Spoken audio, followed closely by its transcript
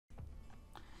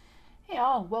Hey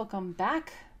all, welcome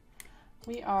back.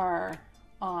 We are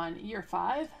on year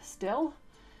 5 still,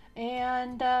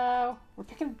 and we're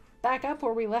picking back up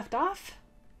where we left off,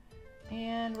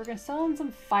 and we're gonna sell in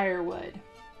some firewood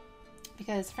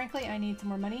because frankly I need some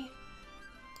more money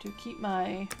to keep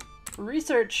my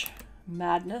research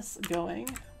madness going.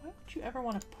 Why would you ever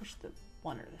want to push the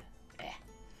one or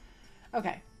the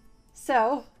Okay,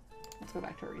 so let's go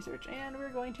back to our research, and we're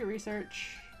going to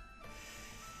research.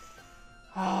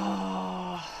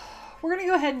 We're gonna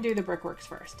go ahead and do the brickworks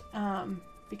first,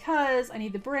 because I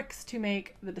need the bricks to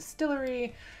make the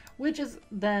distillery, which is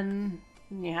then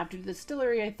you have to do the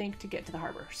distillery, I think, to get to the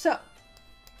harbor. So,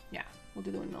 yeah, we'll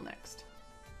do the windmill next.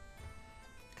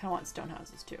 Kind of want stone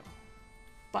houses too,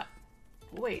 but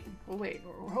we'll wait. We'll wait.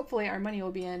 Hopefully, our money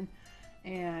will be in,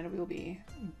 and we will be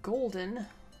golden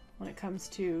when it comes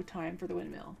to time for the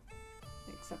windmill.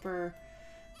 Except for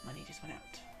money just went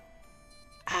out.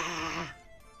 Ah.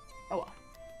 Oh well.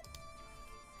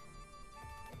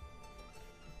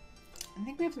 I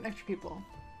think we have some extra people.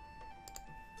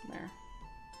 There.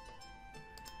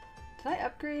 Did I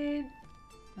upgrade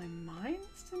my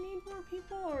mines to need more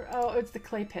people? Or oh, it's the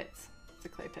clay pits. It's the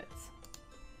clay pits.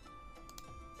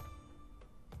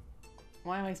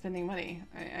 Why am I spending money?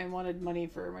 I wanted money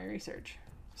for my research.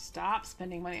 Stop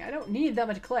spending money. I don't need that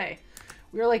much clay.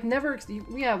 We are like never.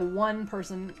 We have one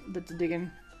person that's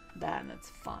digging that, and that's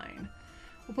fine.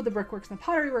 We'll put the brickworks and the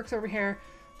pottery works over here,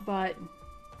 but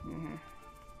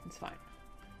it's fine.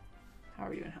 How are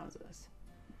we doing houses?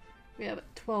 We have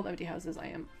 12 empty houses. I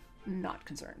am not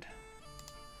concerned.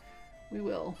 We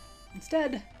will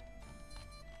instead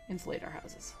insulate our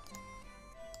houses.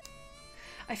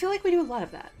 I feel like we do a lot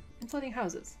of that, insulating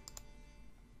houses.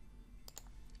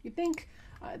 You'd think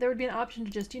there would be an option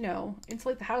to just, you know,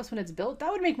 insulate the house when it's built.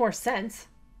 That would make more sense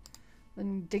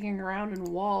than digging around in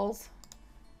walls.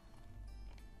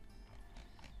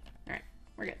 Alright,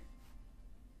 we're good.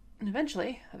 And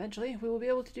eventually, we will be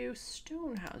able to do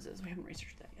stone houses. We haven't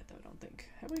researched that yet, though, I don't think.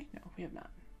 Have we? No, we have not.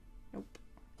 Nope.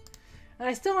 And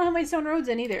I still don't have my stone roads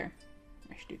in either.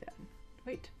 I should do that.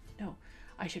 Wait, no.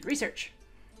 I should research.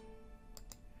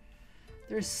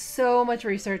 There's so much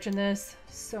research in this.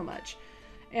 So much.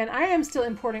 And I am still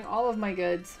importing all of my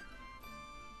goods.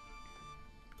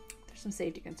 There's some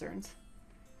safety concerns.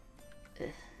 Ugh.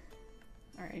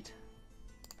 All right.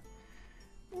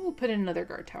 We'll put in another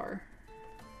guard tower,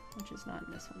 which is not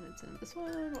in this one. It's in this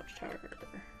one. Watchtower.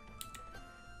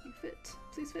 You fit.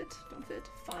 Please fit. Don't fit.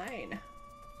 Fine.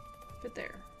 Fit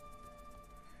there.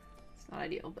 It's not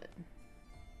ideal, but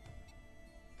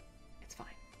it's fine.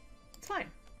 It's fine.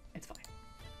 It's fine.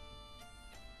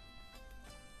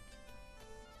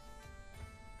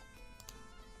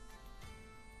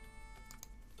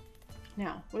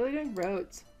 Now, what are we doing?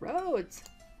 Roads. Roads!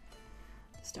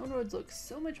 The stone roads look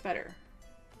so much better.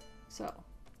 So,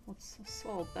 let's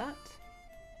solve that.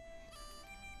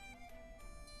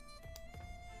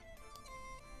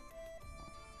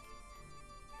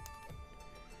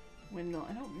 Windmill.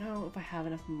 I don't know if I have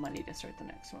enough money to start the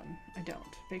next one. I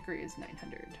don't. Bakery is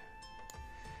 900.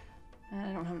 And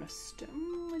I don't have enough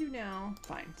stone. I do now.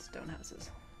 Fine. Stone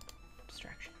houses.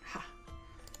 Distraction. Ha!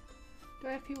 Do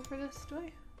I have people for this? Do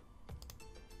I?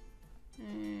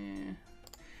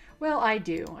 Well, I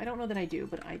do. I don't know that I do,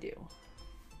 but I do.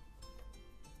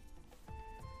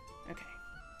 Okay.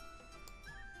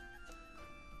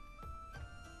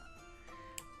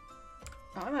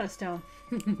 Oh, I'm out of stone.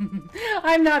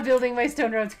 I'm not building my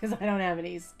stone roads because I don't have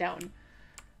any stone.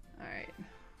 Alright.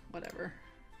 Whatever.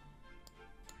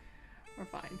 We're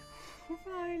fine. We're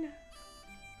fine.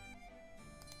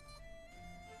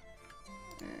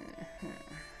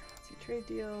 Let's see. Trade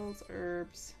deals,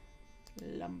 herbs.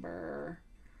 Lumber,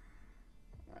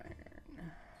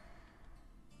 iron,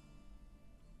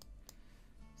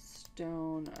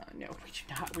 stone. No,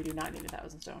 we do not need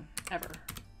 1,000 stone ever.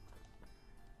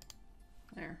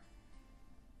 There.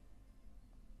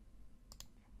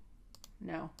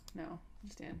 No,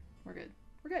 just in. We're good.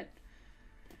 We're good.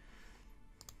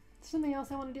 Something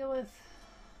else I want to deal with?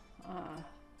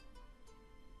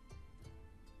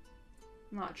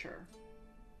 Not sure.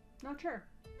 Not sure.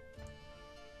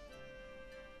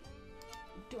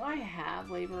 Do I have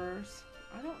laborers?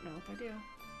 I don't know if I do.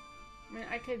 I mean,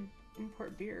 I could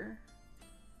import beer.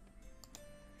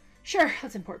 Sure,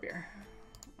 let's import beer.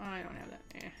 I don't have that.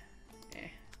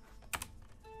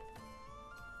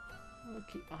 I'll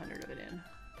keep 100 of it in.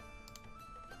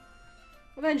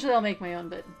 Eventually I'll make my own,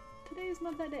 but today's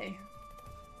not that day.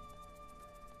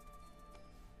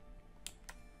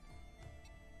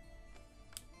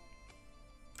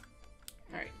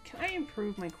 Alright, can I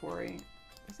improve my quarry?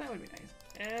 Because that would be nice.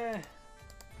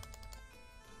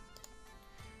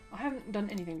 haven't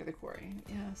done anything to the quarry.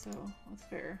 Yeah, so that's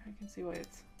fair. I can see why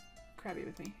it's crabby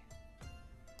with me.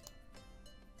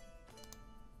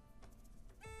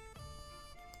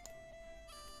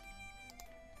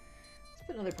 Let's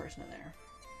put another person in there.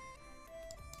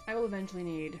 I will eventually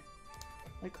need,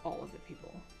 like, all of the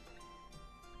people.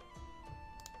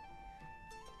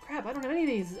 Crap, I don't have any of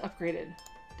these upgraded.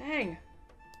 Dang.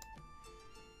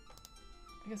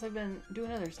 I guess I've been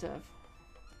doing other stuff.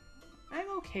 I'm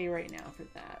okay right now for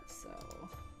that, so...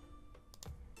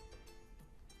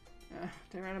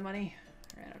 did I run out of money?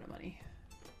 I ran out of money.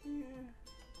 Yeah.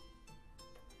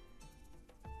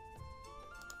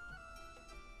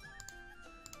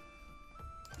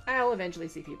 I'll eventually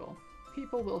see people.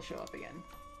 People will show up again.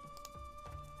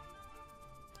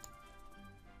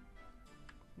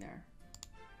 There.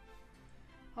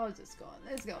 How's this going?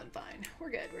 It's going fine. We're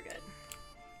good, we're good.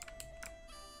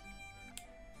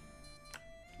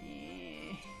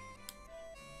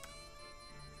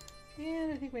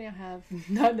 And I think we now have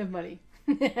not enough money.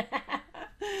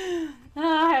 I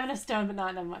have enough stone, but not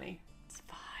enough money. It's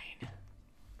fine.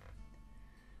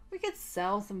 We could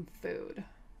sell some food.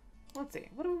 Let's see.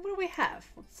 What do we have?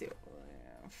 Let's see.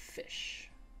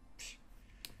 Fish.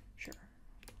 Sure.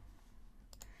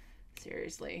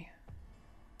 Seriously.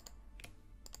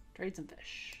 Trade some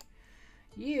fish.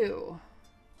 You.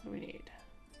 What do we need?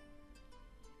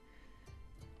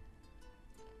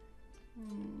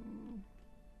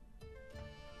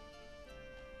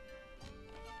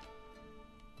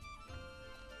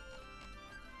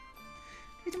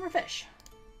 Trade some more fish.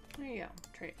 There you go.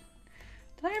 Trade.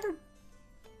 Did I ever...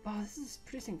 Oh, this is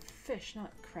producing fish,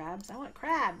 not crabs. I want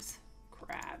crabs.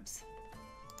 Crabs.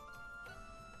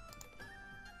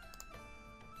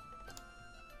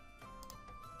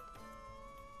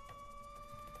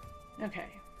 Okay.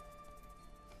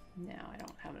 Now I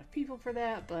don't have enough people for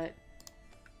that, but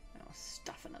I'll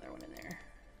stuff another one in there.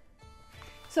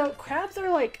 So crabs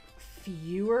are like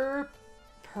fewer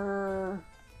per...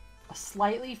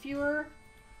 slightly fewer,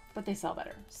 but they sell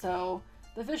better. So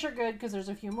the fish are good because there's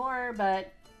a few more,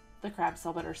 but the crabs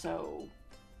sell better, so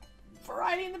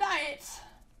variety in the diet.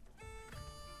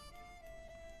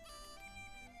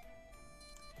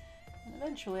 And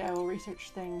eventually I will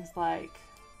research things like,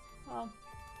 well,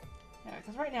 yeah,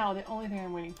 because right now the only thing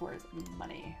I'm waiting for is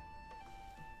money.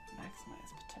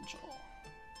 Maximize potential.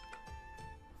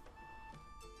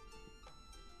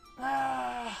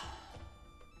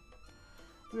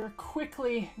 We are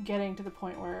quickly getting to the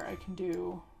point where I can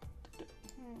do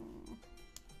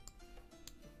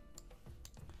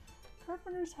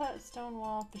Carpenter's Hut, Stone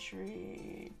Wall,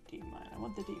 Fishery, D Mine. I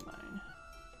want the D Mine.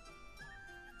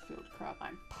 Field Crop.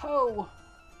 I'm Poe!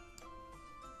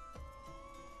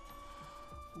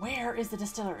 Where is the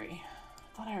distillery?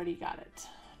 I thought I already got it.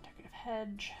 Decorative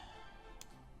hedge.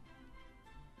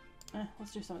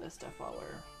 Let's do some of this stuff while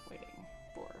we're waiting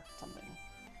for something.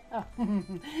 Oh,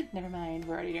 never mind.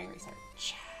 We're already doing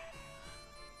research.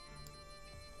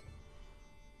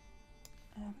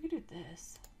 We could do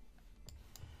this.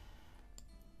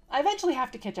 I eventually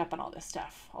have to catch up on all this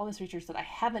stuff. All this research that I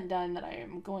haven't done that I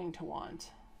am going to want.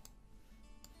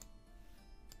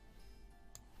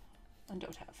 And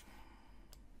don't have.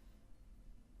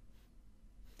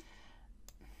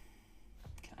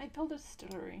 Can I build a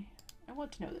distillery? I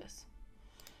want to know this.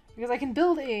 Because I can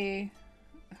build a...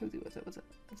 What's it?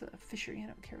 It's a fishery. I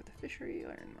don't care what the fishery,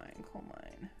 iron mine, coal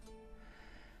mine,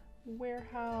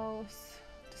 warehouse,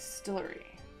 distillery.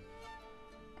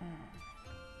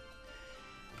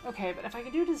 Okay, but if I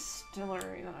can do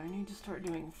distillery, then I need to start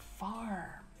doing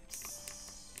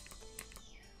farms.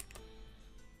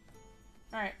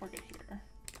 Alright, we're good here.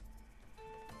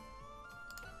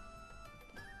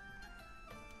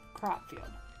 Crop field.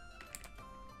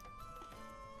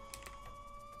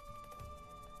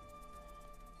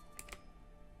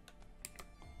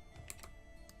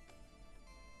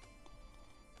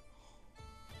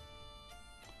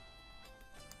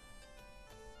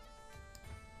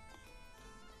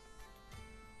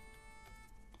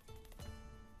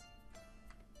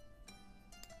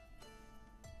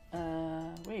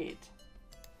 Wait.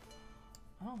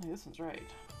 I don't think this one's right.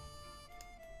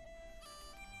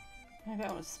 I think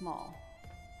that was small.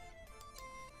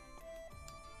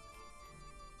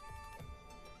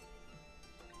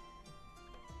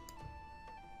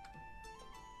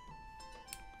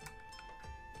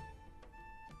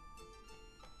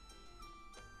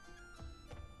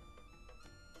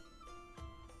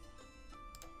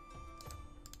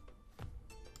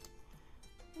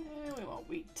 And we want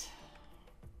wheat.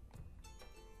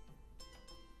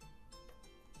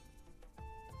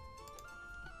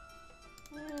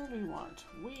 And we want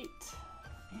wheat.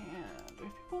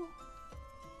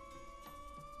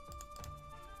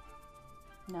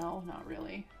 No, not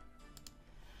really.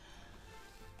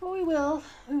 But we will.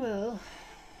 We will.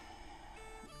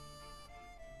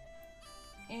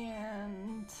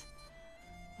 And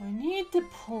we need to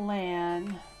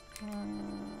plan.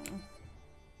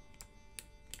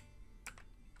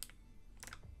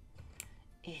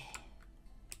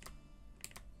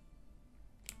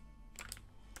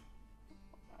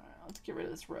 Let's get rid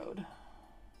of this road.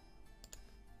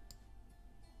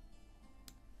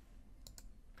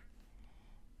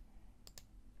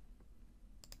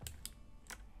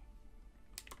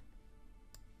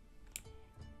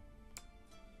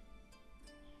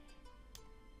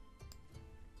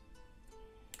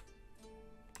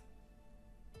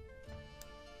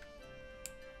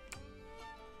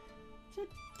 Is it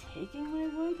taking my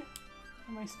wood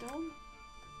or my stone?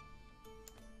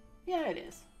 Yeah, it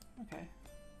is. Okay.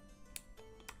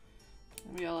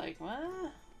 And we all like, what?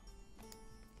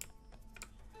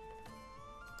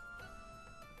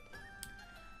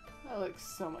 That looks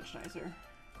so much nicer.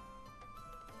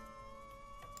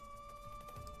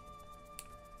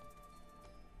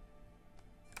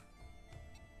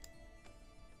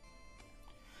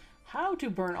 How to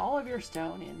burn all of your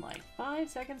stone in like 5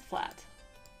 seconds flat.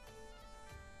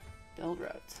 Build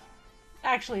roads.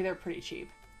 Actually, they're pretty cheap.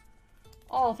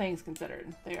 All things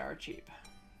considered, they are cheap.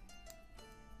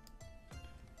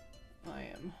 I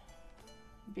am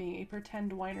being a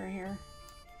pretend whiner here.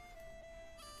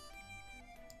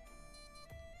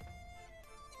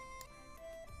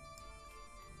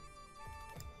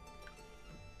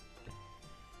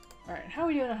 Alright, how are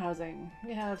we doing on housing?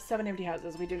 We have 7 empty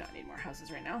houses. We do not need more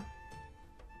houses right now.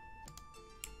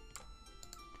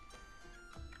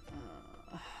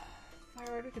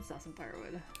 Firewood, we could sell some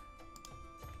firewood.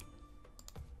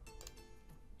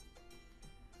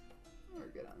 We're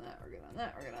good on that, we're good on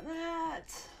that, we're good on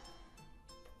that.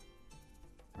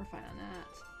 We're fine on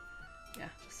that. Yeah,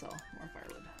 just sell more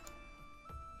firewood.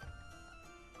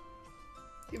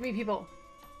 Give me people.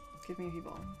 Give me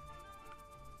people.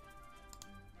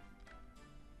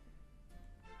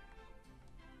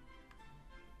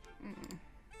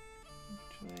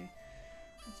 Actually,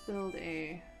 let's build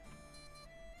a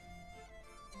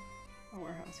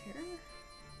warehouse here.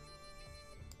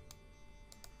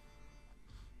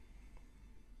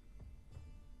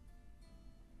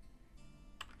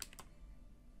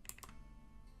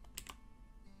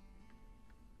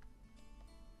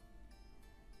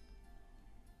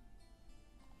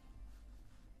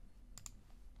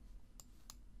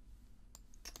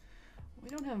 We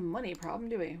don't have money problem,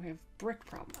 do we? We have brick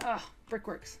problem. Ah,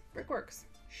 brickworks. Brickworks.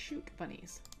 Shoot,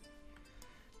 bunnies.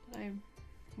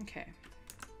 Okay.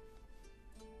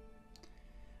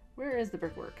 Where is the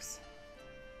brickworks?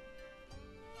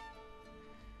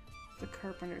 The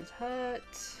carpenter's hut.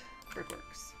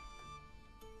 Brickworks.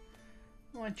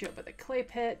 I want you up at the clay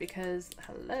pit because,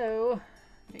 hello,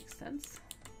 makes sense.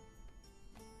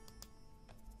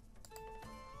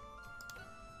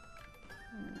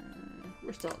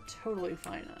 We're still totally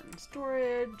fine on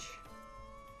storage.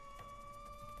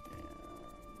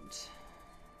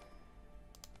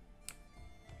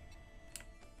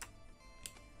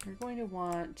 And we're going to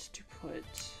want to put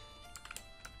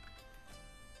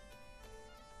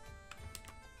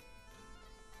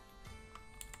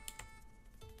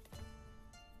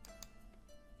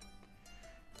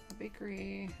a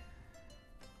bakery,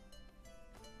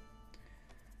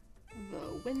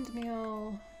 the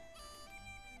windmill,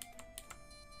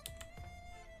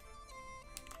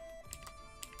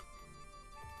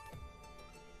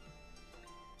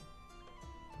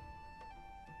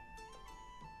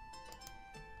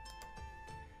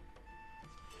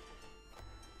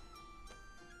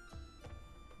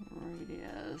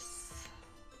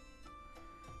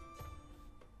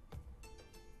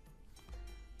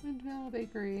 windmill,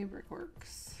 bakery,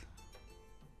 brickworks.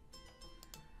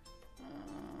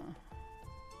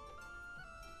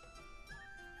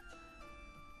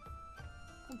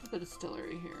 I'll put the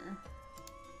distillery here.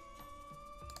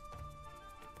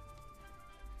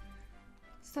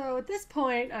 So at this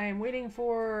point, I am waiting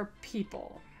for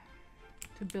people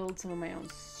to build some of my own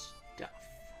stuff.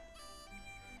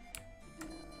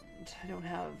 And I don't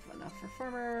have enough for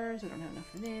farmers, I don't have enough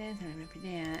for this, I don't have enough for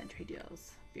that. Trade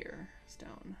deals, beer,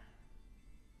 stone.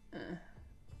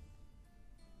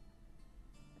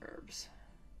 Herbs.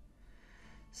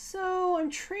 So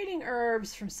I'm trading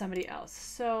herbs from somebody else.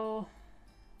 So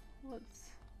let's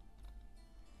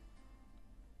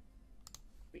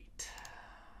wait.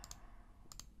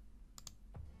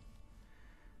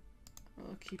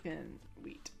 We'll keep in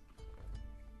wheat.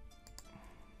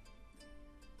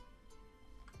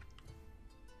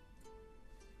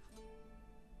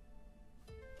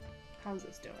 How's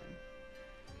this doing?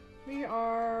 We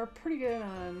are pretty good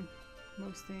on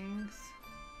most things.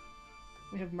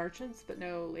 We have merchants, but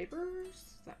no laborers?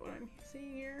 Is that what I'm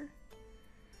seeing here?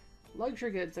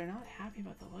 Luxury goods. They're not happy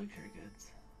about the luxury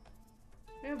goods.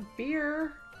 We have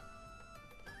beer.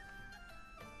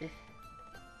 Eh.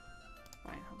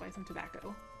 Fine, I'll buy some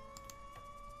tobacco.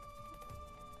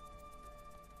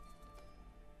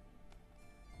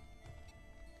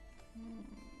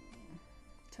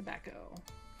 Tobacco.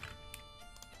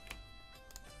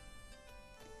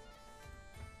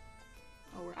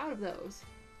 Oh, we're out of those.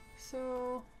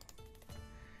 So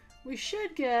we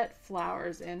should get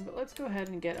flowers in, but let's go ahead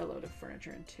and get a load of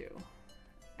furniture in too.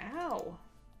 Ow!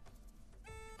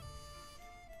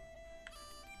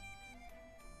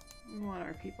 We want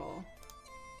our people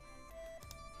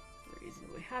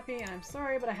reasonably happy, and I'm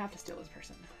sorry, but I have to steal this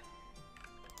person.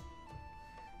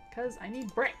 Because I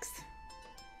need bricks.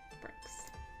 Bricks.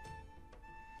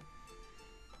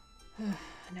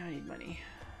 Now I need money.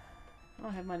 I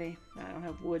don't have money. I don't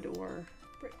have wood or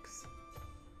bricks.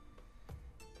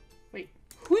 Wait,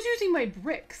 who's using my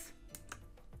bricks?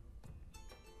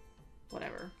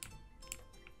 Whatever.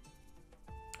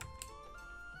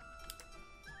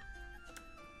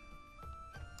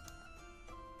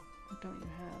 What don't you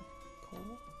have?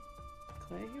 Coal?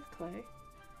 Clay? You have clay.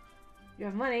 You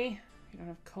have money. You don't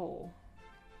have coal.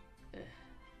 Ugh.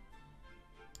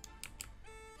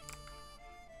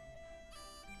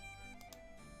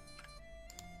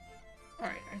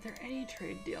 Alright, are there any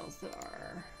trade deals that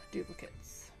are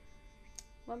duplicates?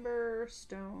 Lumber,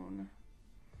 stone,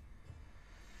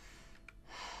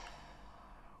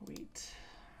 wheat.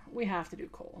 We have to do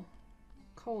coal.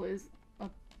 Coal is a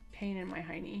pain in my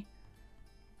hiney.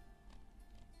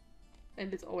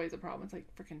 And it's always a problem. It's like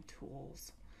freaking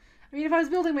tools. I mean, if I was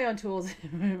building my own tools,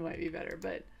 it might be better,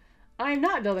 but I'm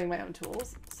not building my own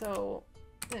tools, so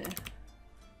eh.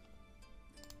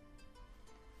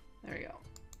 There we go.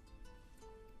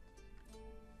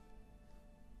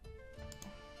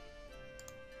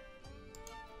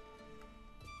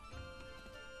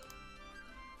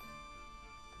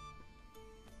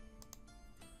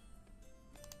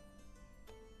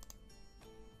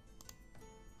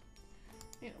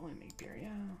 It only make beer, yeah.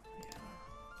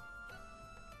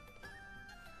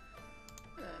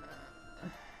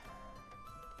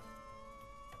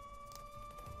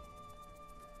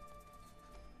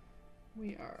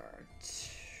 We are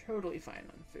totally fine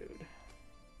on food.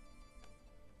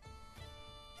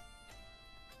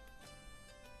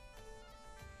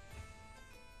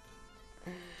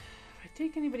 If I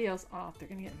take anybody else off, they're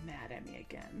gonna get mad at me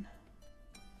again.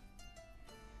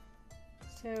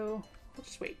 So, we'll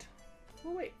just wait.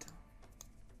 We'll wait.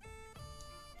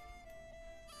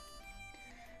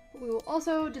 But we will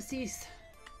also decease.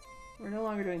 We're no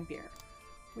longer doing beer.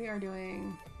 We are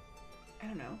doing... I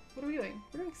don't know. What are we doing?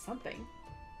 We're doing something.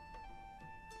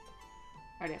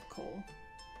 I already have coal.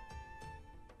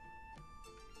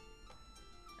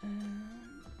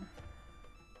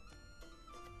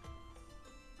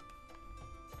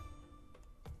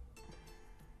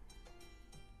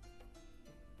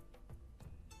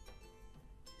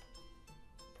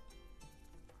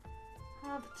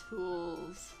 Have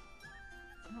tools.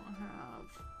 I don't have...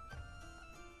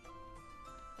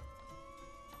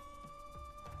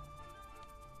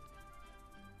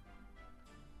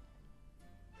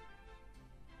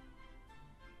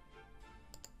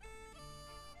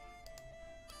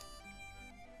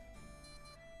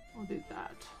 I'll do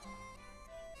that.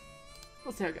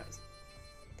 We'll see how it goes.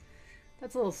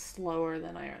 That's a little slower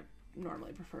than I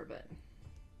normally prefer, but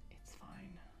it's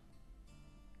fine.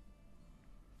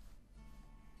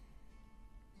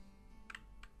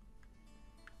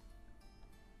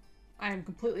 I am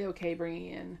completely okay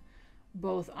bringing in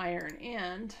both iron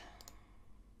and...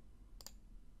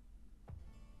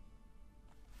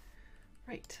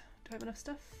 Right. Do I have enough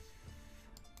stuff?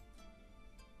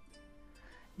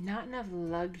 Not enough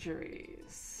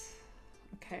luxuries.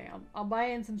 Okay, I'll buy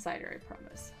in some cider, I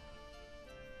promise.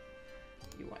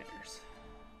 You whiners.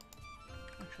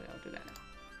 Actually, I'll do that now.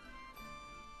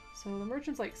 So the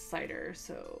merchants like cider,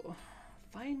 so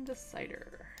find a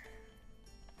cider.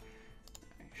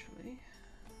 Actually,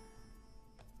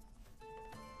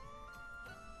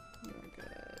 you're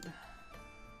good.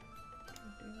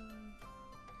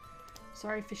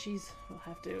 Sorry, fishies. We'll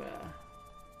have to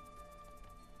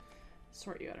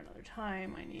sort you out another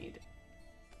time. I need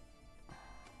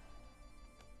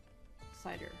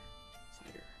cider.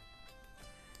 Cider.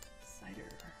 Cider.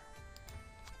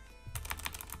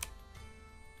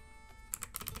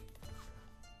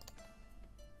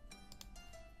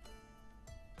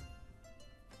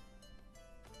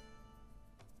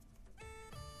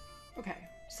 Okay,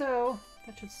 so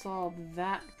That should solve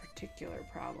that particular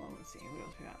problem. Let's see, what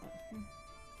else we got?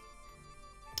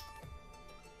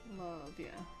 Love, yeah.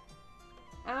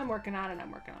 I'm working on it,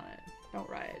 I'm working on it. Don't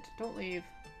riot. Don't leave.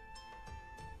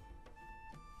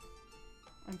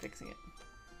 I'm fixing it.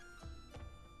 I'm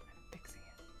fixing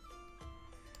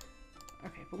it.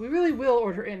 Okay, but we really will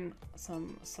order in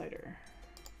some cider.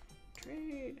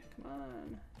 Trade, come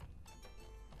on.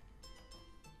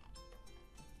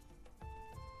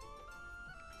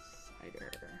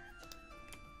 Cider.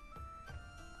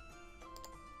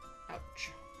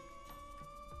 Ouch.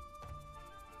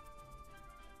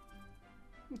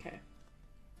 Okay.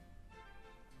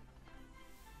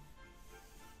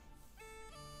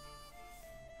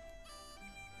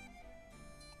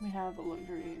 We have the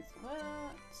luxuries of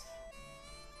that.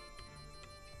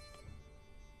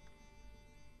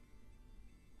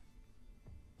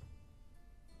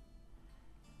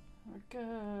 We're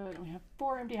good. We have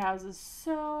 4 empty houses,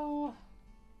 so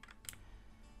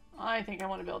I think I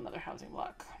want to build another housing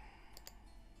block.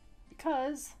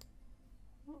 Because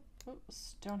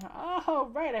stone house. Oh,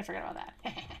 right, I forgot about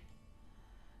that.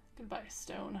 Goodbye,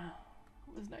 stone.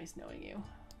 It was nice knowing you.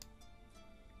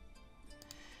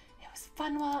 It was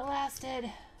fun while it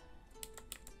lasted.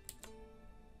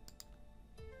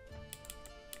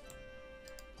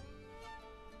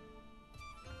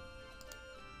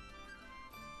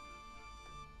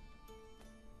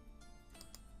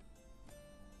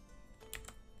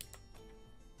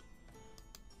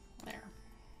 There.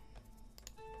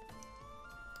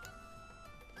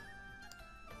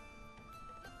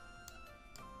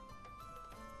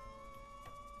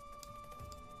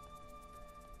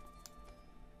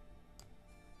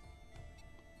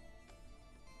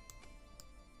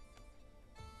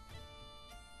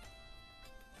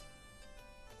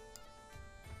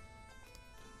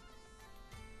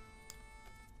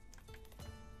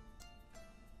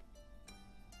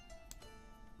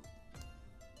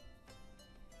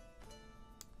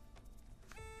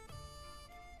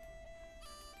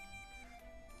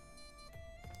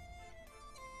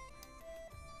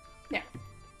 Yeah.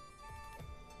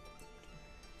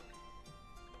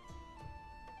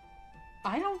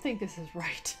 I don't think this is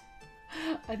right.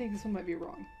 I think this one might be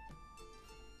wrong.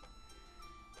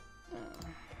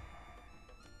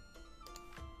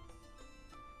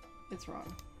 It's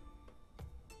wrong.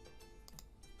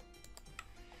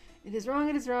 It is wrong,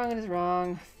 it is wrong, it is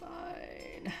wrong.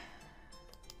 Fine.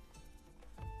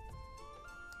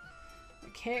 I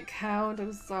can't count,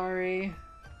 I'm sorry.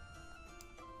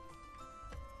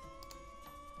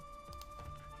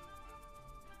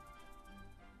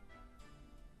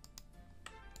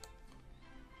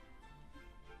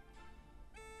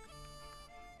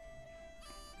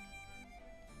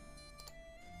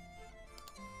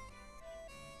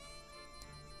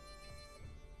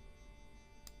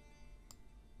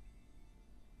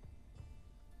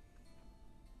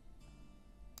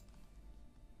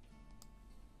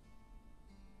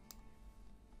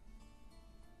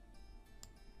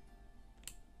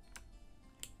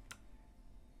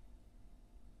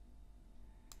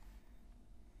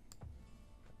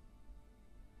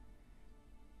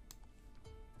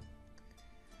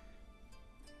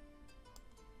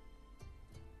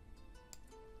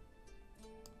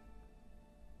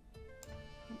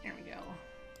 There we go.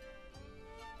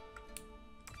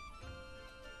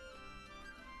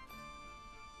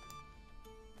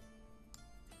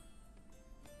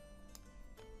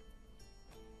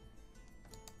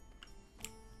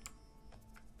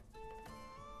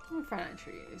 We're fine on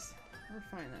trees. We're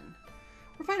fine then.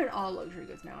 We're fine on all luxury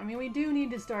goods now. I mean, we do need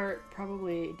to start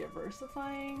probably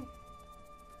diversifying,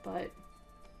 but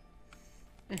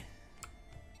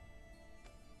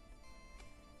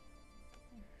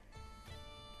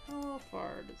how far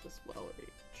does this well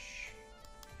reach?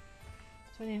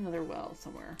 So I need another well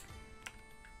somewhere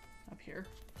up here.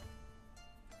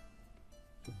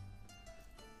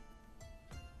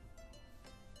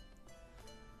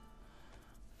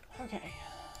 Okay,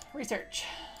 research.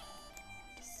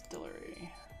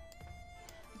 Distillery.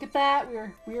 Look at that,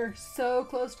 we're so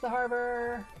close to the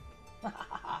harbor.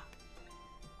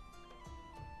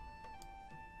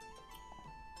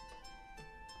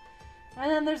 And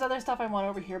then there's other stuff I want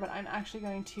over here, but I'm actually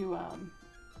going to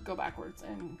go backwards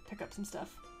and pick up some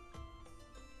stuff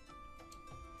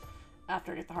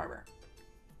after I get the harbor.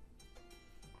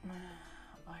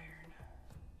 Iron.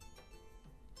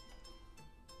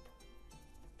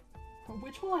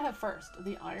 Which will I have first?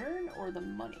 The iron or the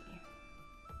money?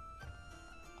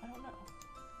 I don't know.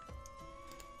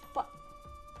 But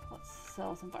let's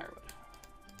sell some firewood.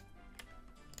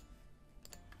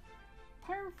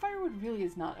 Firewood really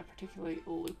is not a particularly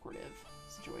lucrative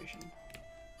situation.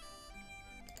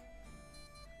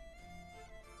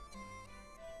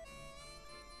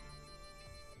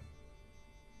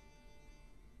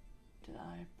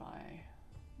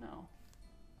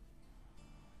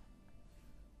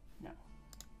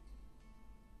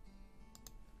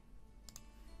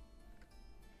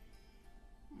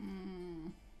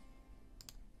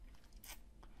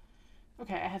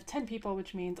 have 10 people,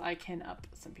 which means I can up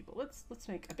some people. Let's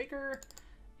make a baker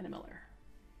and a miller.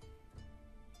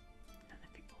 Not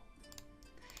enough people.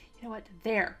 You know what?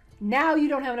 There. Now you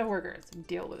don't have enough workers.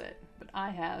 Deal with it. But I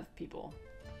have people.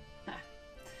 Ah.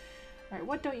 All right,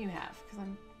 what don't you have? Because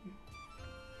I'm...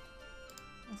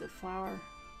 Is it flour?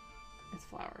 It's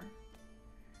flour.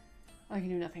 I can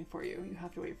do nothing for you. You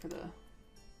have to wait for the...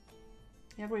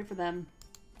 You have to wait for them.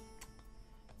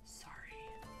 Sorry.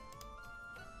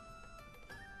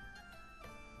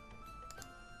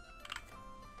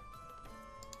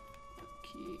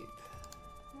 Upkeep.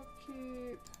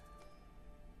 Upkeep.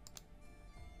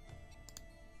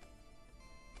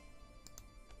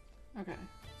 Okay,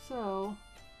 so...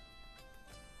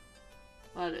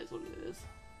 That is what it is.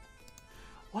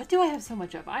 What do I have so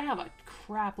much of? I have a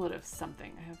crapload of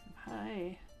something. I have...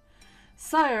 Hi.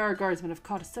 Sire, our guardsmen have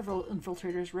caught several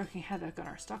infiltrators wreaking havoc on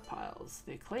our stockpiles.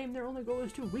 They claim their only goal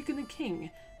is to weaken the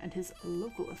king and his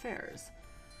local affairs.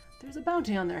 There's a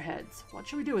bounty on their heads. What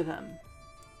should we do with them?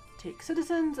 Take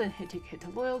citizens and take hit to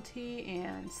loyalty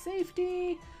and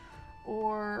safety,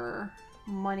 or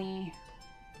money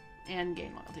and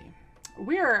gain loyalty?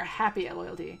 We're happy at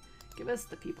loyalty. Give us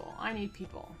the people. I need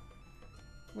people.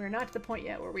 We're not to the point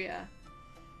yet where we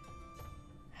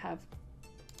have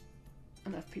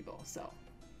enough people, so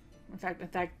in fact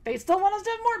they still want us to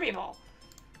have more people,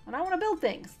 and I want to build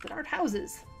things that aren't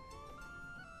houses.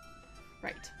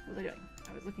 Right, what was I doing?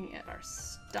 I was looking at our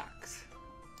stocks.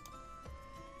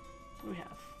 What do we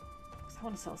have? Because I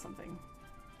want to sell something.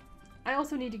 I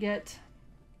also need to get...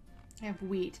 I have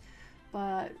wheat,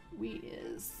 but wheat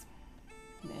is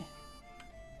meh.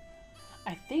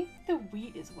 I think the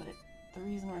wheat is what the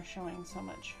reason we're showing so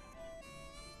much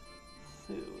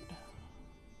food.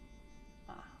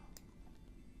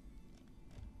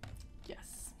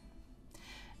 Yes.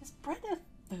 Is bread a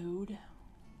food?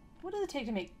 What does it take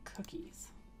to make cookies?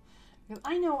 Because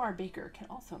I know our baker can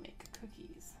also make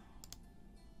cookies.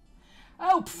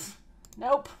 Oh, pff,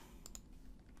 nope.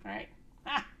 All right.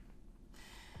 Ah.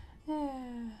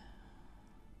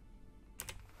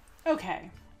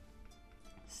 Okay.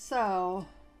 So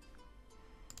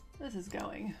this is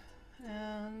going,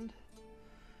 and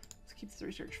let's keep this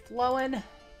research flowing. So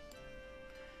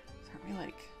aren't we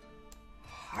like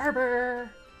harbor?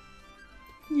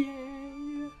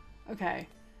 Yay! Okay.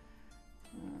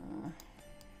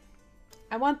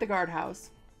 I want the guardhouse.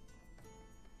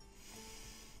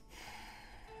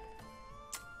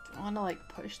 Do I want to like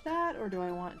push that, or do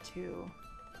I want to?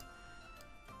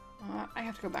 I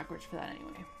have to go backwards for that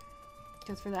anyway.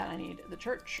 Because for that I need the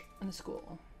church and the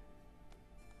school.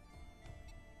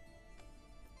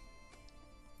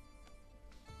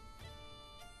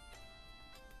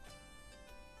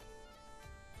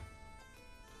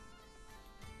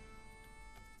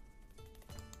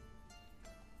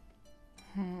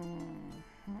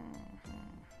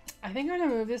 I think I'm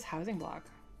gonna move this housing block.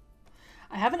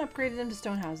 I haven't upgraded them to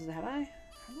stone houses, have I? Have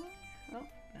I? Oh,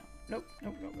 no.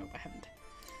 Nope, I haven't.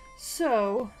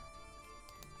 So,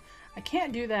 I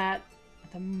can't do that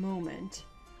at the moment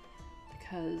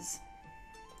because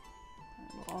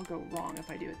it will all go wrong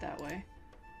if I do it that way.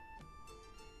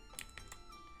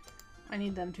 I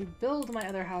need them to build my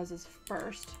other houses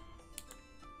first.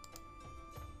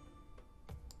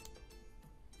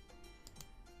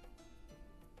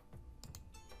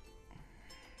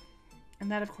 And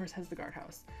that, of course, has the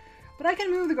guardhouse. But I can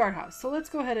move the guardhouse. So let's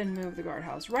go ahead and move the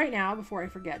guardhouse right now before I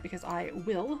forget, because I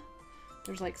will.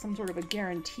 There's like some sort of a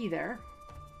guarantee there.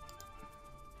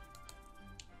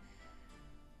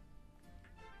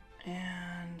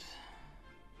 And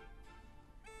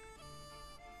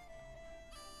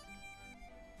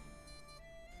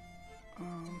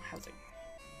housing.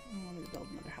 I want to build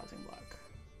another housing block.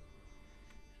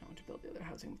 I want to build the other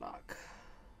housing block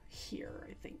here,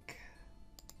 I think.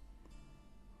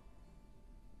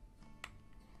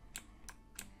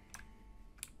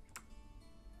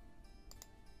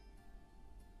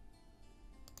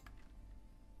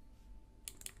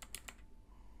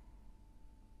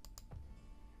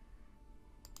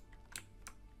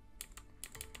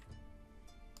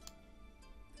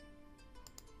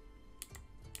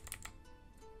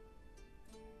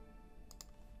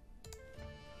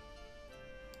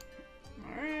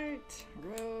 Roads.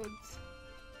 Roads.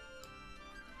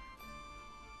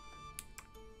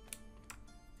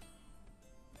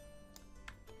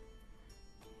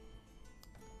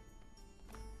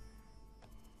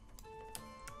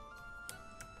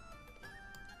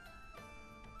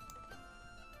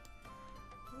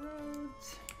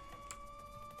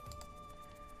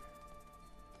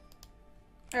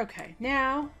 Okay,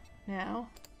 now,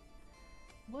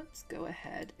 let's go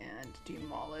ahead and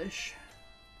demolish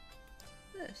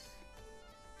this.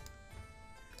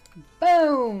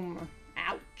 Boom!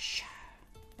 Ouch.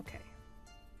 Okay.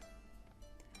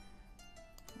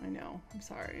 I know. I'm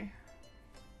sorry.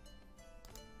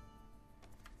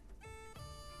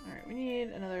 Alright, we need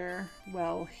another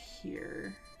well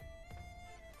here.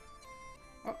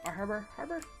 Oh, our harbor.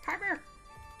 Harbor! Harbor!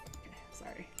 Okay,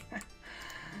 sorry.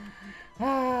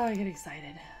 Ah, I get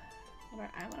excited. What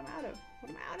am I out of? What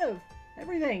am I out of?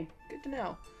 Everything. Good to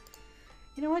know.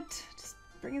 You know what? Just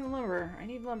bring in the lumber. I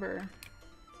need lumber.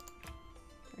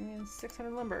 Bring in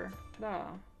 600 lumber. Ta-da.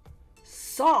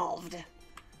 Solved!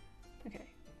 Okay.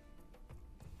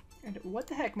 And what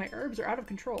the heck? My herbs are out of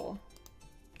control.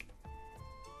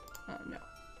 No.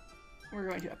 We're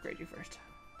going to upgrade you first.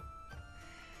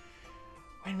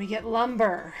 When we get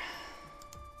lumber.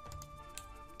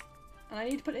 And I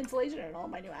need to put insulation in all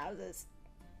my new houses.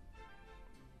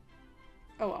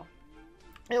 Oh well.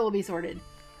 It will be sorted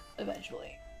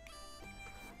eventually.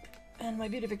 And my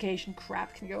beautification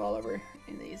crap can go all over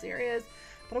in these areas.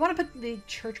 But I want to put the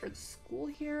church or the school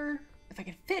here. If I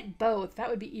can fit both, that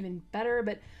would be even better.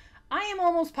 But I am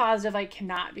almost positive I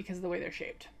cannot because of the way they're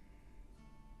shaped.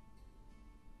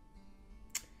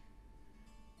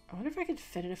 I wonder if I could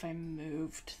fit it if I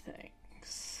moved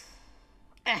things.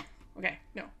 Okay.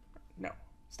 No. No.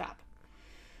 Stop.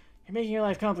 You're making your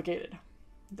life complicated.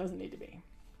 It doesn't need to be.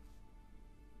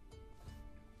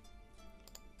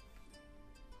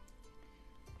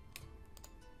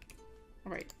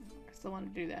 Alright. I still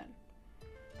want to do that.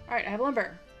 Alright, I have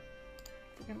lumber.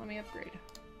 Freaking let me upgrade.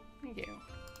 Thank you.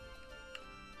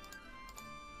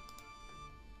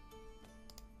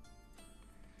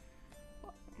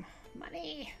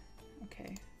 Money!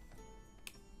 Okay.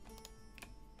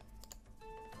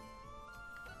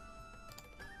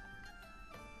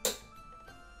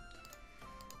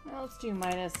 Well, let's do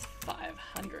minus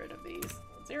 500 of these.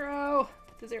 0.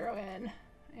 Put the 0 in.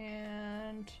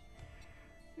 And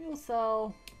we will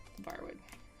sell the firewood.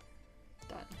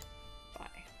 Done. Bye.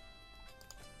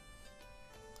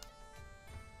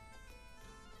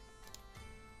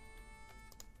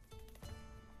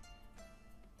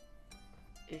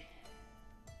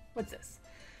 What's this?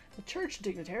 The church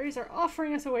dignitaries are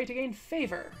offering us a way to gain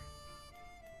favor.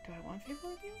 Do I want favor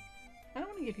with you? I don't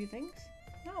want to give you things.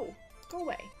 No. Go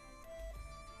away.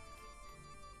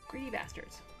 Greedy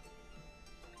bastards.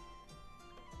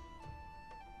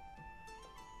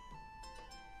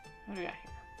 What do we got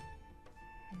here?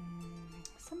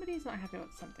 Somebody's not happy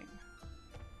about something.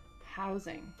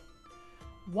 Housing.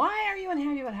 Why are you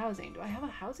unhappy about housing? Do I have a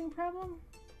housing problem?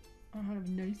 I don't have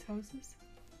nice houses.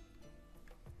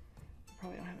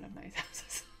 Probably don't have enough nice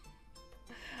houses.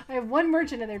 I have one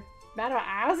merchant and they're mad about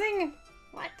housing?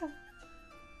 What?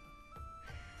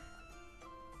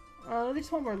 They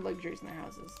just want more luxuries in their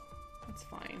houses. That's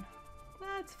fine.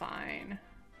 That's fine.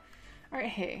 Alright,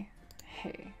 hey.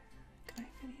 Hey. Can I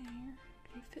fit in here?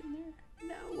 Can you fit in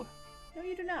there? No. No,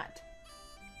 you do not.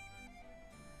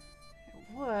 I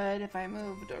would if I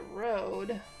moved a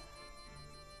road.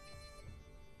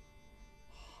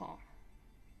 Huh.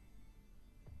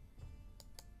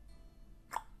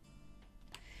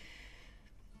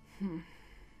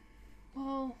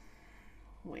 Well,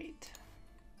 wait.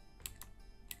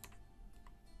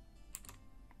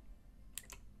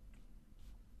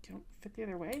 You don't fit the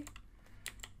other way?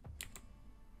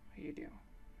 Oh, you do.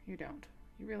 You don't.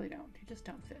 You really don't. You just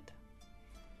don't fit.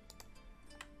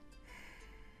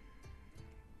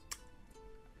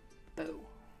 Boo.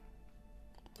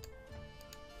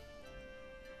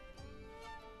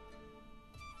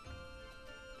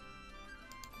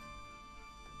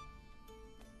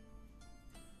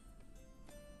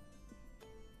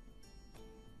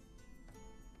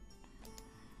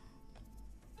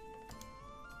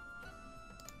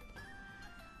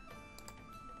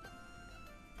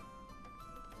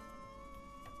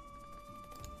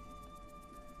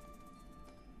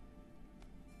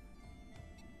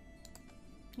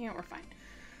 Yeah, we're fine.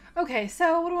 Okay,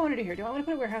 so what do I want to do here? Do I want to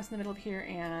put a warehouse in the middle of here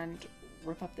and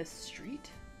rip up this street?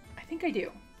 I think I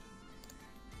do.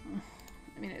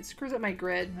 I mean, it screws up my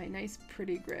grid, my nice,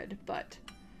 pretty grid, but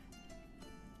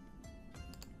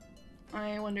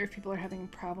I wonder if people are having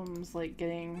problems, like,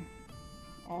 getting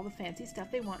all the fancy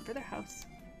stuff they want for their house.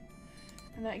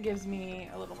 And that gives me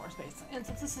a little more space. And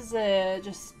since this is a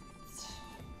just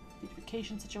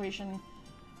beautification situation,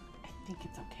 I think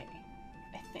it's okay.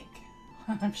 I think.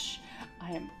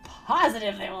 I am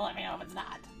positive they will let me know if it's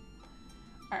not.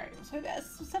 Alright, so we have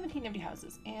 17 empty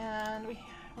houses, and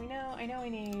I know we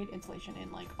need insulation in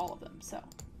like all of them, so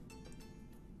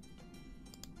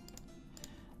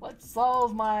let's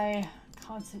solve my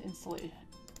constant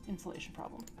insulation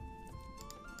problem.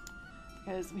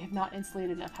 because we have not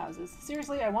insulated enough houses.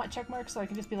 Seriously, I want check marks so I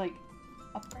can just be like,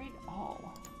 upgrade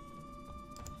all.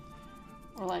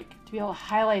 Or like, to be able to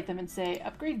highlight them and say,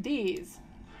 upgrade these.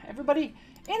 Everybody,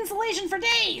 insulation for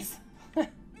days!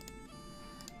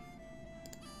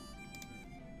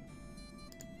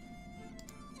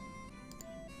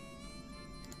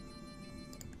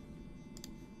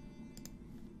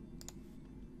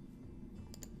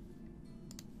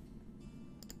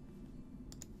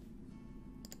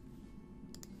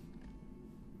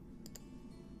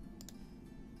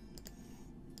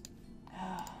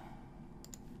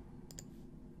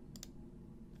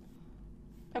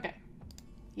 Okay.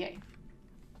 Yay.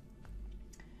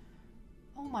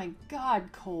 Oh my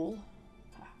god, Cole.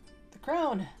 The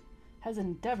Crown has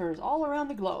endeavors all around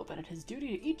the globe, and it is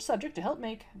duty to each subject to help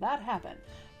make that happen.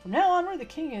 From now onward, the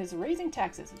king is raising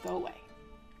taxes. Go away.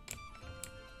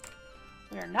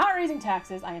 We are not raising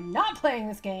taxes. I am not playing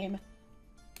this game.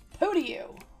 Pooh to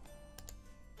you.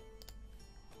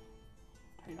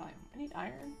 I need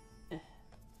iron. Ugh.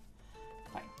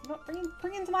 Fine. You know what?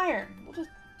 Bring in some iron. We'll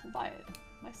buy it.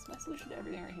 My solution to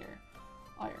everything right here.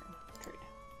 Iron. Trade.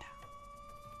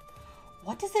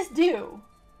 What does this do?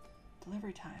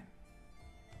 Delivery time.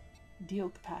 Deal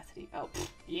capacity. Oh,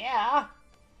 yeah.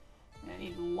 I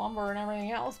need lumber and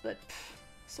everything else, but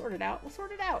sort it out. We'll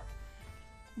sort it out.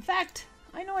 In fact,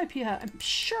 I know I'm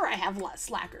sure I have less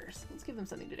slackers. Let's give them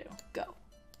something to do. Go.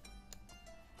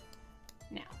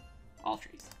 Now. All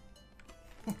trees.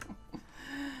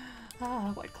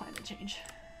 What climate change.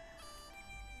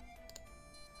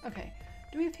 Okay.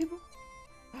 Do we have people?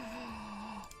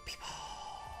 People.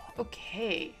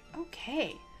 Okay.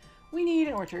 Okay. We need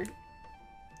an orchard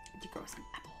to grow some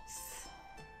apples.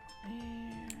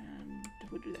 And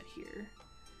we'll do that here.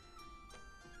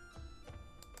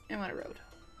 And I want a road.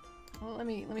 Well, let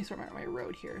me sort out my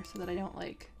road here so that I don't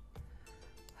like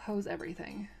hose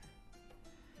everything.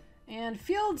 And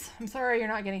fields, I'm sorry, you're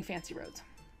not getting fancy roads.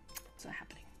 It's not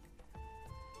happening.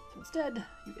 So instead,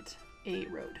 you get a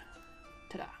road.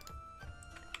 Ta-da.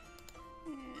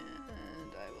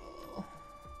 And I will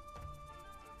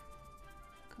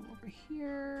come over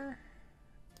here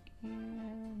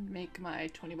and make my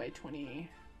 20 by 20.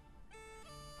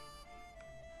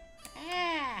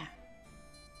 Ah!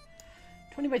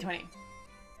 20 by 20.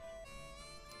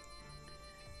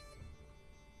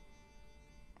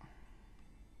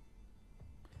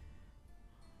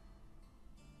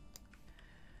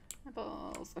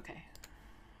 Apples. Okay.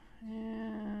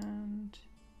 And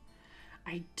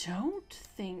I don't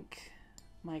think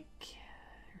my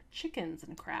chickens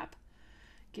and crap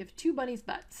give two bunnies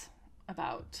butts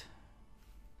about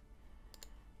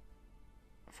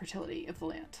fertility of the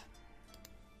land.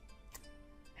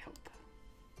 I hope.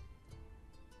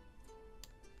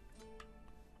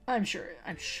 I'm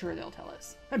sure they'll tell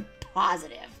us. I'm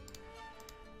positive.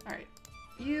 All right.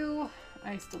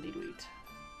 I still need to eat.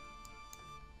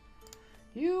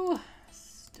 You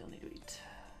still need to eat.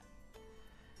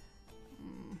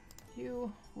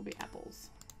 You will be apples.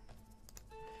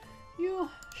 You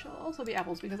shall also be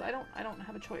apples because I don't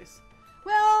have a choice.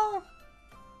 Well.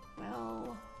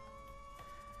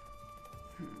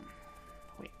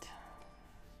 Wait.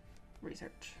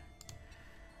 Research.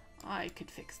 I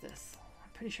could fix this. I'm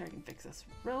pretty sure I can fix this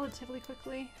relatively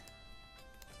quickly.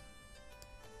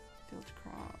 Field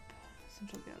crop,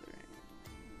 central gathering.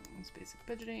 Basic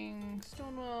budgeting,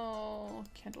 stonewall,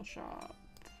 candle shop,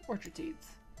 orchard seeds,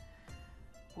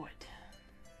 wood.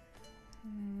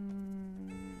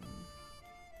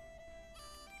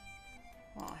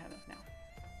 Well, I have it now.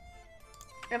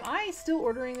 Am I still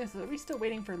ordering this? Are we still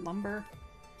waiting for lumber?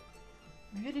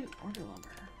 Maybe I didn't order lumber.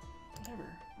 Whatever.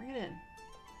 Bring it in.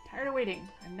 I'm tired of waiting.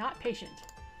 I'm not patient.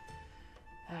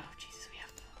 Oh, Jesus, we have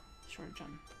a shortage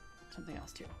on something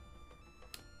else too.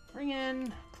 Bring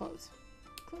in clothes.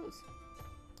 Clothes.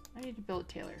 I need to build a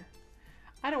tailor.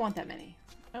 I don't want that many.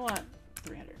 I want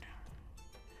 300.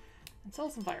 And sell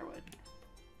some firewood.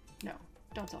 No,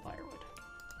 don't sell firewood.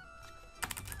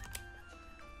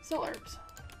 Sell herbs.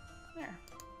 There.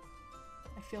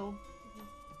 I feel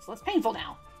it's less painful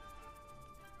now.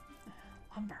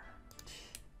 Lumber.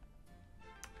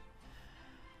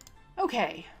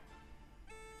 Okay.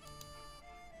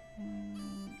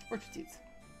 Orchard seeds.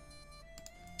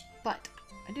 But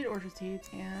I did orchard seeds,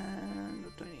 and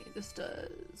what do I need? This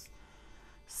does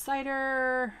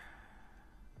cider.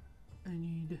 I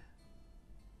need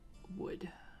wood.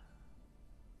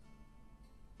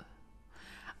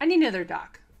 I need another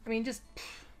dock. I mean,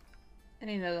 I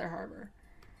need another harbor.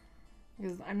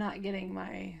 Because I'm not getting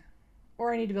my...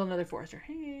 Or I need to build another forester.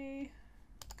 Hey,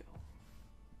 let's go.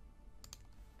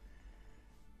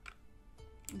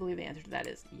 I believe the answer to that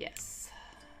is yes.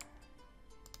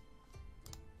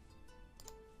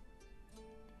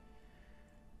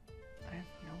 I have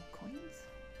no coins.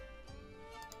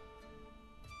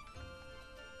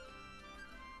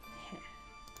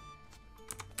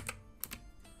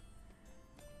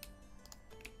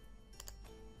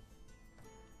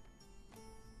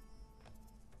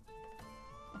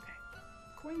 Okay,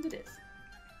 coins it is.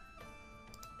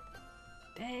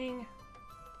 Dang.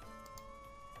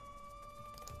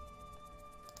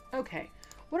 Okay,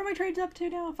 what are my trades up to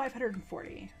now?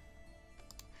 540.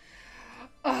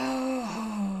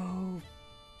 Oh,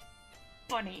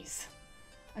 bunnies.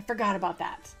 I forgot about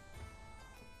that.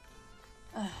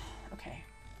 Okay.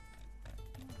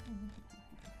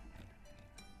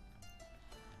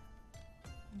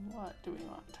 What do we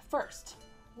want? First,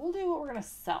 we'll do what we're going to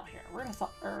sell here. We're going to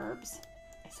sell herbs.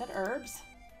 I said herbs.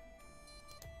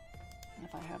 And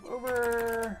if I have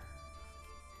over...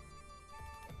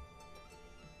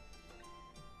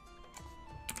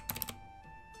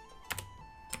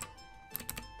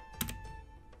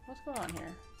 What's going on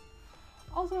here?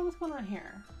 Also, what's going on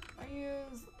here? I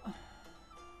use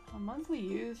a monthly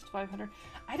used 500.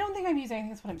 I don't think I'm using anything.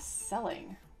 That's what I'm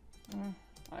selling.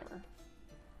 Whatever.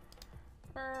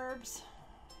 Herbs.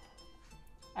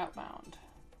 Outbound.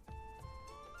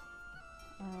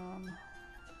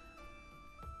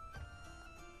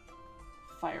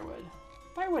 Firewood.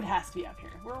 Firewood has to be up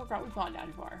here. We've gone down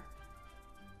too far.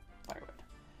 Firewood.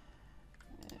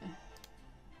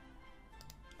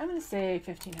 I'm gonna say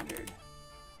 1,500.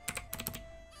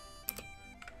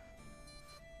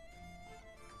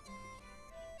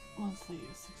 Monthly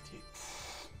 68.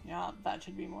 Yeah, that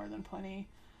should be more than plenty.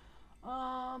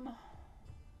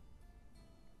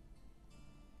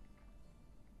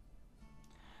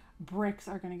 Bricks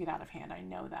are gonna get out of hand. I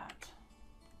know that.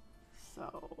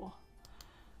 So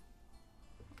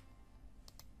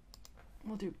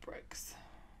we'll do bricks.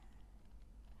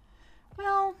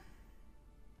 Well,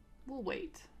 we'll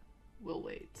wait. We'll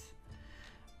wait.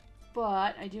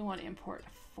 But I do want to import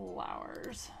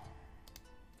flowers.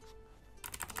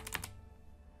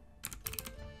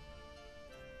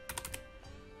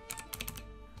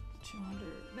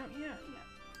 No, yeah.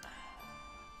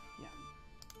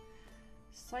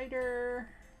 Cider.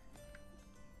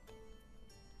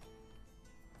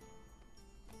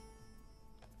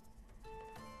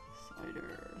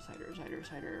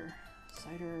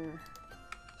 Cider.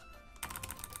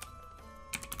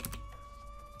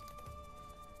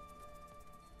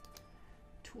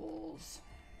 Tools.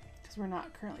 Because we're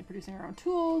not currently producing our own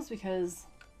tools because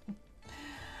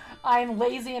I'm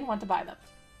lazy and want to buy them.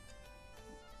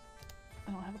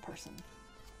 I don't have a person.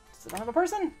 So I don't have a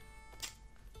person?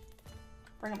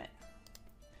 Bring them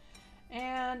in.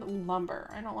 And lumber.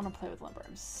 I don't want to play with lumber.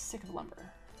 I'm sick of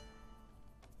lumber.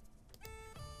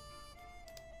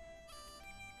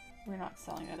 We're not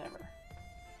selling it ever.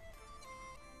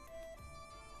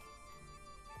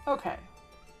 Okay.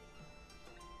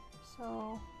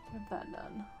 So, get that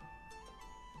done.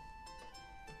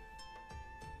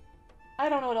 I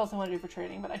don't know what else I want to do for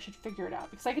trading, but I should figure it out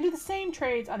because I can do the same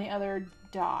trades on the other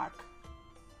dock.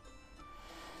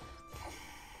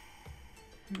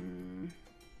 I'm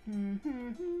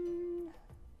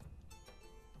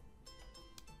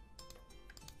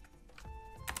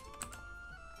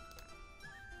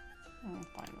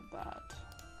fine with that.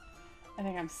 I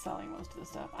think I'm selling most of the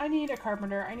stuff. I need a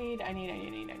carpenter. I need.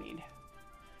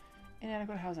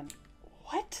 Inadequate housing.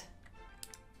 What?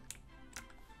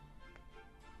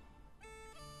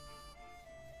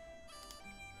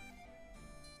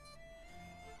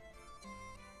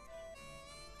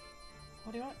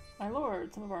 What do you want? My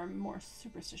lord, some of our more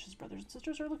superstitious brothers and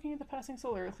sisters are looking at the passing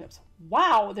solar eclipse.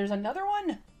 Wow, there's another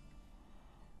one?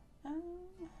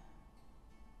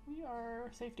 We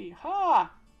are safety.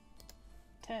 Ha!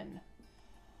 10.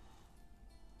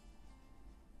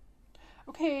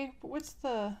 Okay, but what's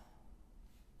the...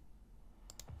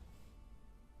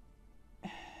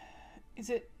 Is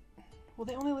it... Will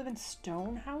they only live in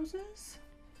stone houses?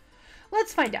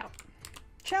 Let's find out.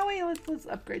 Shall we? Let's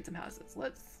upgrade some houses.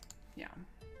 Yeah.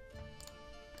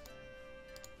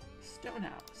 Stone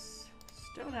house.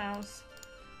 Stone house.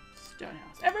 Stone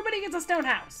house. Everybody gets a stone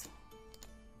house.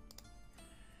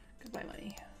 Goodbye,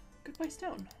 money. Goodbye,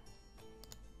 stone.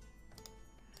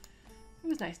 It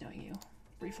was nice knowing you,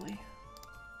 briefly.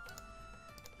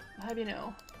 I'll have you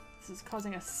know, this is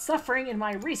causing us suffering in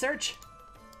my research.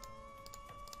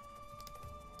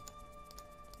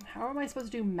 How am I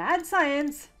supposed to do mad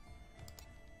science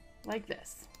like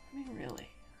this? I mean, really.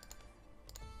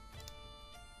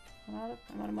 I'm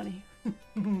out of money.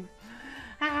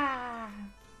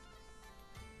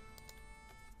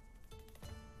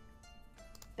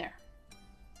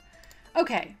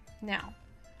 Okay, now.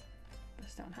 The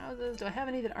stone houses. Do I have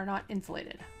any that are not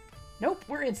insulated? Nope,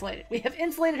 we're insulated. We have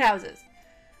insulated houses.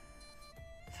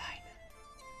 Fine.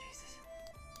 Jesus.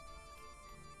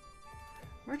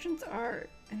 Merchants are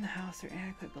in the house or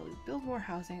inadequate buildings. Build more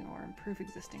housing or improve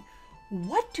existing.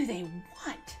 What do they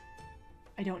want?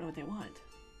 I don't know what they want.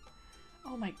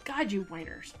 Oh my god, you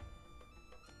whiners.